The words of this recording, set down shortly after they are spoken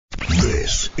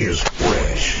is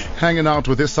fresh. Hanging out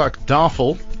with Isak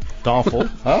Darfel. Darfel,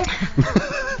 huh?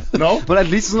 No? Well, at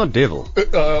least it's not devil.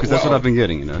 Because that's what I've been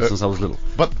getting, since I was little.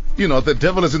 But, the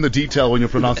devil is in the detail when you're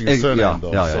pronouncing a surname,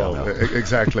 though.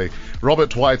 Exactly.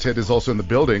 Robert Whitehead is also in the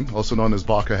building, also known as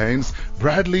Barker Haines.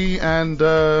 Bradley and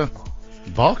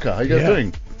Barker, how you guys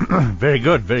doing? Very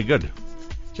good, very good.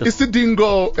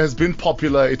 Isidingo has been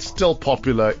popular. It's still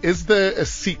popular. Is there a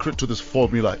secret to this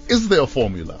formula? Is there a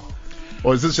formula?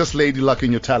 Or is this just lady luck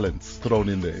and your talents thrown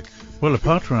in there? Well,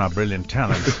 apart from our brilliant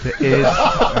talents,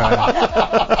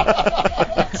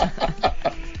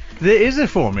 there is a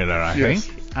formula, I think.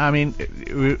 I mean,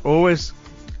 we always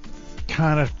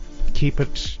kind of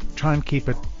try and keep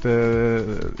it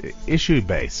issue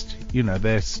based.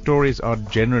 Their stories are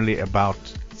generally about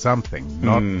something,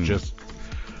 not just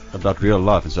about real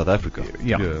life in South Africa.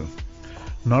 Yeah.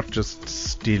 Not just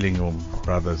stealing your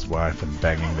brother's wife and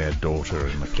banging their daughter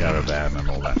in the caravan and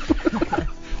all that.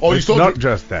 Oh, you saw not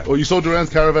just that. Oh, you saw Duran's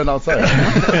caravan outside.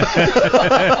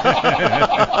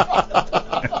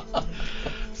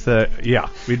 So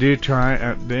we do try,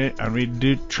 and we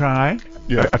do try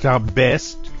at our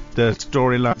best. The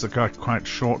storylines are quite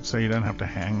short, so you don't have to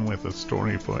hang with the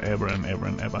story forever and ever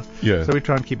and ever. Yeah. So we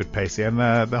try and keep it pacey, and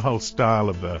the whole style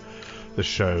of the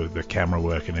show, the camera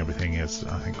work and everything is,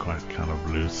 I think, quite kind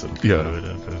of loose and fluid.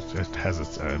 It has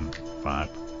its own vibe.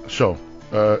 Sure.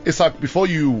 Isak, before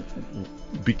you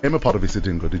became a part of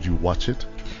Isidingo, did you watch it?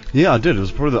 Yeah, I did. It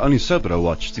was probably the only soap that I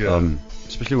watched,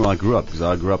 especially when I grew up, because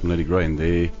I grew up in Lady Grey, and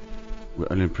they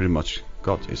only pretty much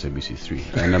got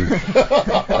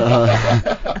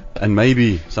SABC3 and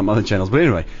maybe some other channels. But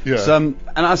anyway, so, and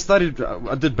I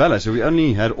did ballet, so we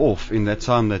only had off in that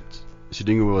time that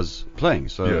Isidingo was playing.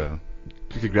 So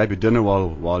you could grab your dinner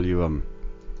while you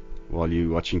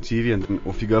watching TV, and then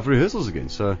off you go for rehearsals again.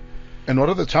 So. And what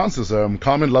are the chances?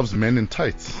 Carmen loves men in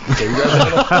tights. So you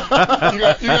guys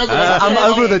I'm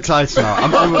over the tights now.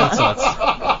 I'm over the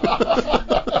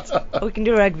tights. We can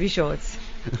do rugby shorts.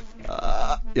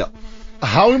 Yeah.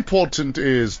 How important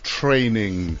is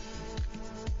training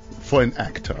for an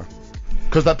actor?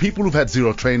 Because there are people who've had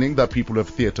zero training, there are people who have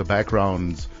theatre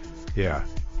backgrounds. Yeah.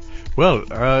 Well,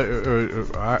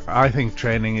 I think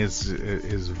training is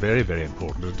very, very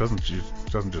important. It doesn't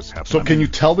just happen. So can you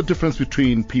tell the difference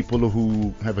between people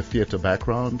who have a theatre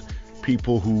background,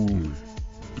 people who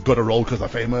got a role because they're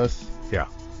famous? Yeah,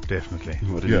 definitely.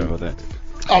 What do you mean by that?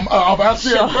 I'm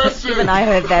asking a question. Even I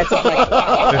heard that.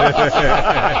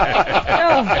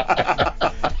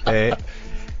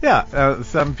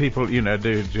 Some people,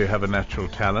 do have a natural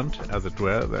talent, as it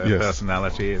were. Their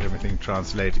personality and everything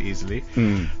translate easily,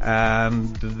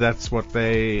 and that's what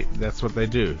they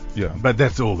do. Yeah. But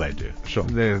that's all they do. Sure.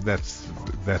 That's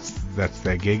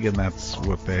their gig, and that's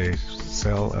what they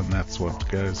sell, and that's what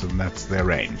goes, and that's their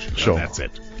range. Sure. And that's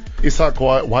it. Isak,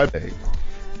 why they?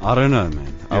 I don't know,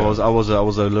 man. Yeah. I was a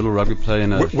little rugby player.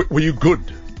 Were you good?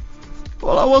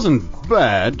 Well, I wasn't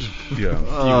bad. Yeah.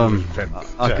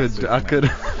 I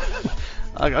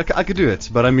could do it,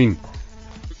 but I mean,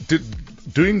 did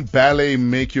doing ballet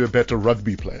make you a better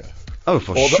rugby player? Oh,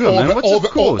 for sure, man. Of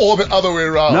course. Or the other way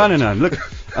around? No. Look,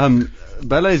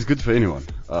 ballet is good for anyone.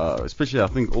 Especially, I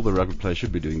think all the rugby players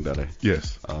should be doing ballet.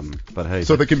 Yes. But hey,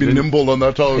 so they can be nimble on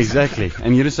their toes. Exactly.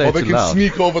 And you just say or they can loud.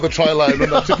 sneak over the try line on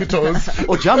their tippy toes.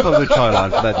 Or jump over the try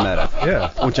line, for that matter.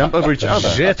 Yeah. Or jump over each other.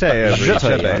 Jete over each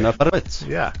other.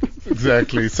 Yeah.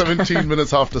 Exactly. 17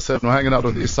 minutes after 7. We're hanging out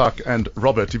with Isak and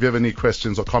Robert. If you have any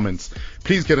questions or comments,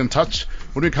 please get in touch.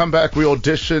 When we come back, we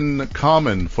audition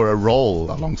Carmen for a role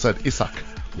alongside Isak.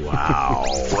 Wow.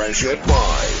 Fresh at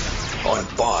 5 on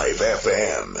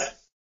 5FM.